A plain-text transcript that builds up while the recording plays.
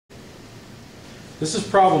This is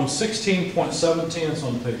problem 16.17, it's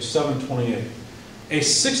on page 728. A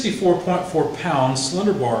 64.4 pound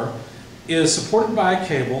cylinder bar is supported by a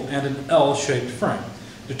cable and an L-shaped frame.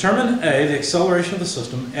 Determine A, the acceleration of the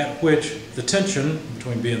system at which the tension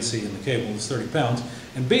between B and C in the cable is 30 pounds,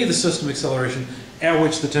 and B, the system acceleration at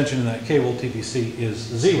which the tension in that cable, TBC, is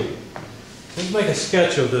 0. Let's make a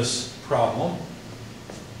sketch of this problem.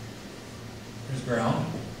 Here's ground.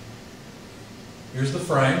 Here's the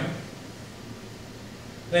frame.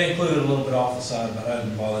 They included a little bit off the side, but I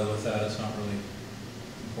didn't bother with that. It's not really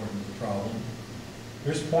important to the problem.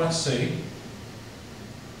 Here's point C.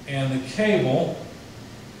 And the cable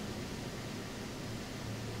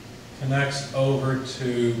connects over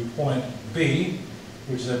to point B,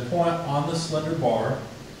 which is a point on the cylinder bar.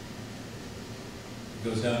 It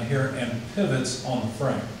goes down here and pivots on the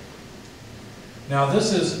frame. Now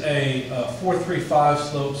this is a 4-3-5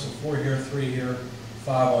 slope, so 4 here, 3 here,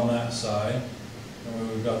 5 on that side. And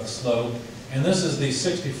we've got the slope. And this is the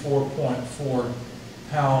 64.4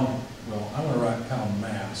 pound, well, I'm going to write pound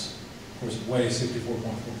mass. Of course, it weighs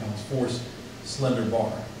 64.4 pounds, force cylinder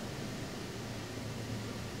bar.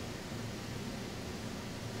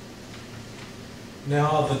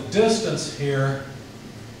 Now the distance here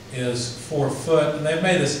is 4 foot, and they've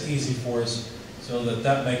made this easy for us so that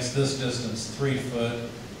that makes this distance 3 foot,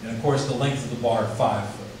 and of course the length of the bar 5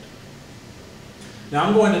 foot. Now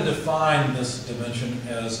I'm going to define this dimension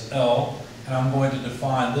as L, and I'm going to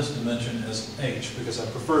define this dimension as H, because I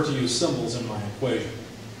prefer to use symbols in my equation.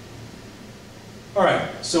 All right,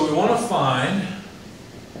 so we want to find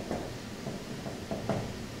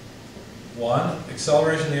one,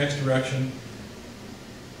 acceleration in the x direction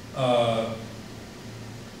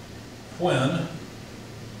when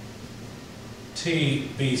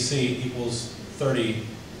TBC equals 30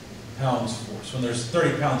 pounds force, when there's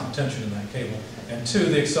 30 pounds of tension in that cable, and 2,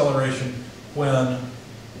 the acceleration when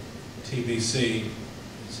TBC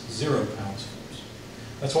is 0 pounds force.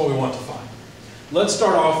 That's what we want to find. Let's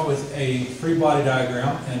start off with a free body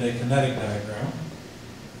diagram and a kinetic diagram.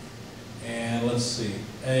 And let's see,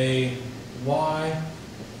 a y,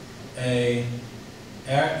 a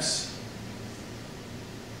x,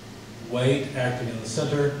 weight acting in the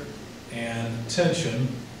center, and tension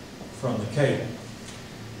from the cable.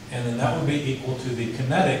 And then that would be equal to the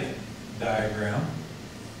kinetic diagram,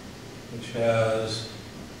 which has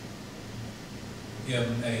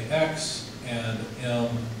MAX and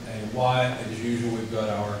MAY. As usual, we've got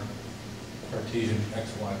our Cartesian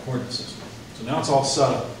XY coordinate system. So now it's all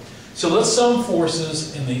set up. So let's sum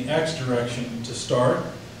forces in the x direction to start.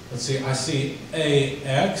 Let's see, I see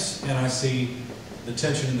AX and I see the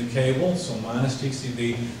tension in the cable, so minus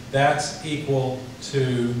TCB. That's equal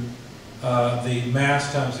to the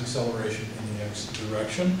mass times acceleration in the x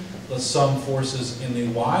direction. Let's sum forces in the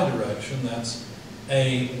y direction. That's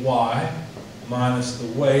AY minus the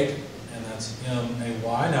weight, and that's MAY.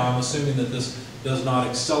 Now I'm assuming that this does not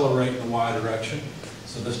accelerate in the y direction,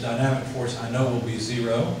 so this dynamic force I know will be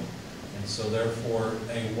 0, and so therefore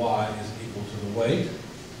AY is equal to the weight.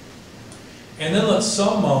 And then let's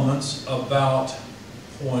sum moments about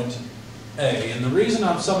point A. And the reason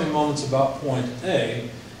I'm summing moments about point A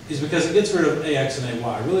is because it gets rid of AX and AY.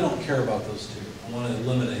 I really don't care about those two. I want to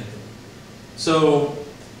eliminate them. So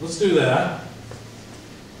let's do that.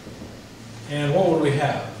 And what would we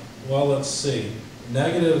have? Well, let's see.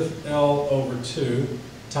 Negative L over 2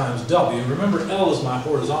 times W. Remember, L is my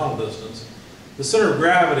horizontal distance. The center of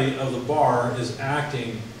gravity of the bar is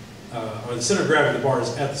acting, or the center of gravity of the bar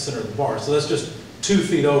is at the center of the bar. So that's just 2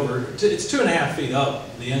 feet over. It's 2.5 feet up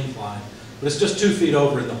the incline, but it's just 2 feet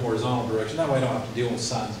over in the horizontal direction. That way I don't have to deal with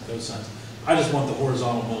sines and cosines. I just want the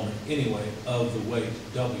horizontal moment anyway of the weight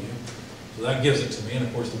W. So that gives it to me, and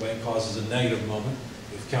of course the weight causes a negative moment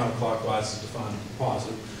if counterclockwise is defined as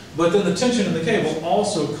positive. But then the tension in the cable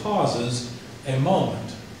also causes a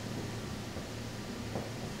moment.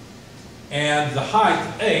 And the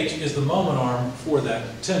height, h, is the moment arm for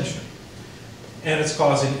that tension. And it's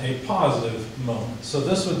causing a positive moment. So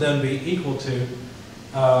this would then be equal to,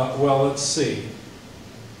 well, let's see.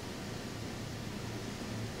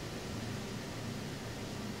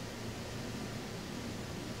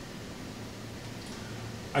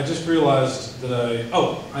 I just realized that I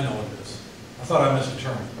know what it is. I thought I missed a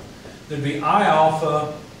term. There'd be I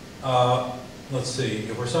alpha, let's see,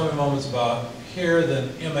 if we're summing moments about here, then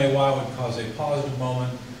MAY would cause a positive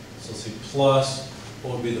moment. So let's see, plus,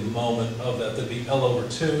 what would be the moment of that? That'd be L over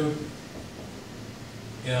 2,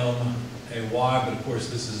 MAY, but of course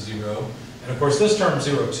this is 0. And of course this term is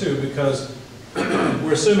 0 too, because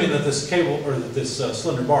we're assuming that this cable, or that this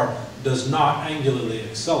cylinder bar does not angularly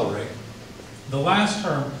accelerate. The last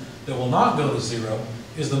term that will not go to 0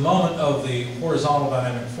 is the moment of the horizontal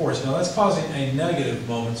dynamic force. Now that's causing a negative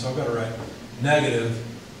moment, so I've got to write negative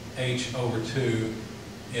h over 2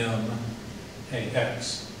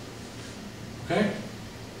 m/ax. Okay?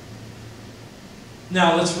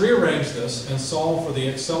 Now let's rearrange this and solve for the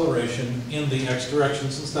acceleration in the x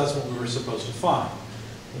direction, since that's what we were supposed to find.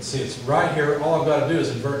 Let's see, it's right here. All I've got to do is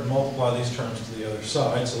invert and multiply these terms to the other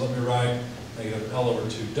side. So let me write negative L over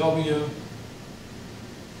 2W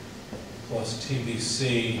plus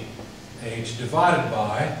TBC h divided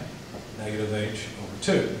by negative h over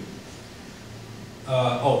 2.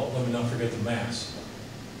 Let me not forget the mass.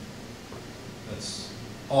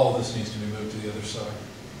 All of this needs to be moved to the other side.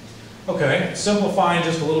 Okay, simplifying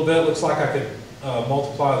just a little bit, looks like I could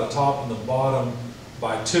multiply the top and the bottom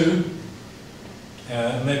by 2,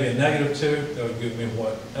 and maybe a negative 2. That would give me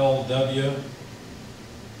what? LW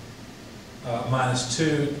minus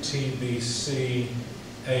 2 TBC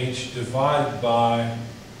h divided by,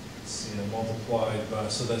 let's see, multiplied by,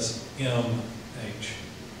 so that's mh.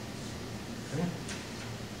 Okay.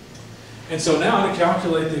 And so now to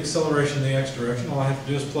calculate the acceleration in the x direction, all I have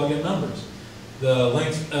to do is plug in numbers. The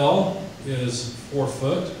length L is 4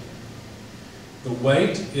 foot. The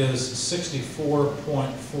weight is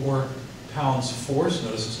 64.4 pounds force.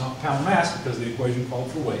 Notice it's not pound mass because the equation called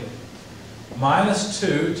for weight. Minus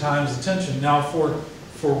 2 times the tension. Now for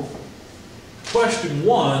question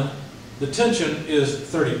 1, the tension is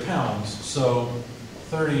 30 pounds. So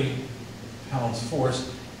 30 pounds force.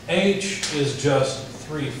 H is just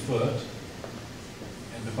 3 foot.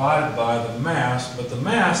 Divided by the mass, but the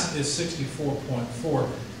mass is 64.4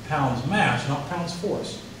 pounds mass, not pounds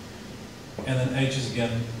force. And then h is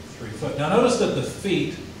again 3 foot. Now notice that the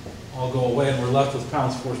feet all go away and we're left with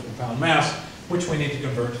pounds force per pound mass, which we need to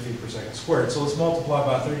convert to feet per second squared. So let's multiply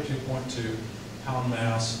by 32.2 pound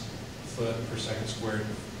mass foot per second squared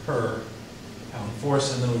per pound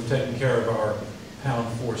force, and then we've taken care of our pound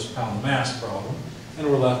force pound mass problem, and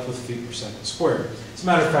we're left with feet per second squared. As a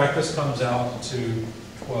matter of fact, this comes out to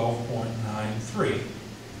 12.93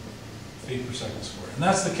 feet per second squared. And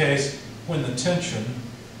that's the case when the tension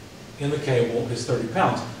in the cable is 30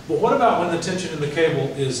 pounds. But what about when the tension in the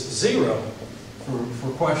cable is 0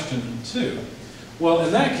 for question 2? Well,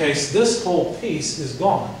 in that case, this whole piece is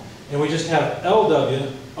gone, and we just have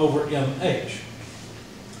LW over MH.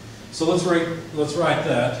 So let's write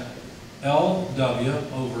that,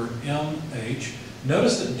 LW over MH.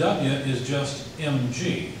 Notice that W is just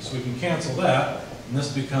mg, so we can cancel that, and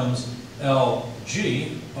this becomes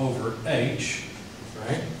Lg over h,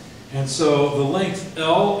 right? And so the length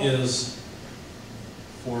L is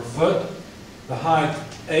 4 foot, the height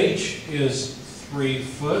h is 3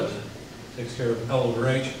 foot, takes care of L over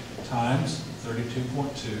h, times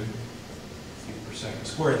 32.2 feet per second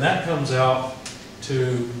squared. And that comes out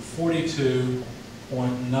to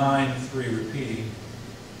 42.93, repeating,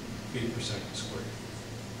 feet per second squared.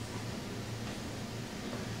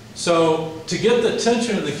 So to get the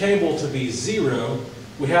tension of the cable to be 0,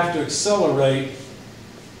 we have to accelerate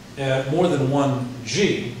at more than 1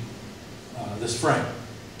 g, this frame.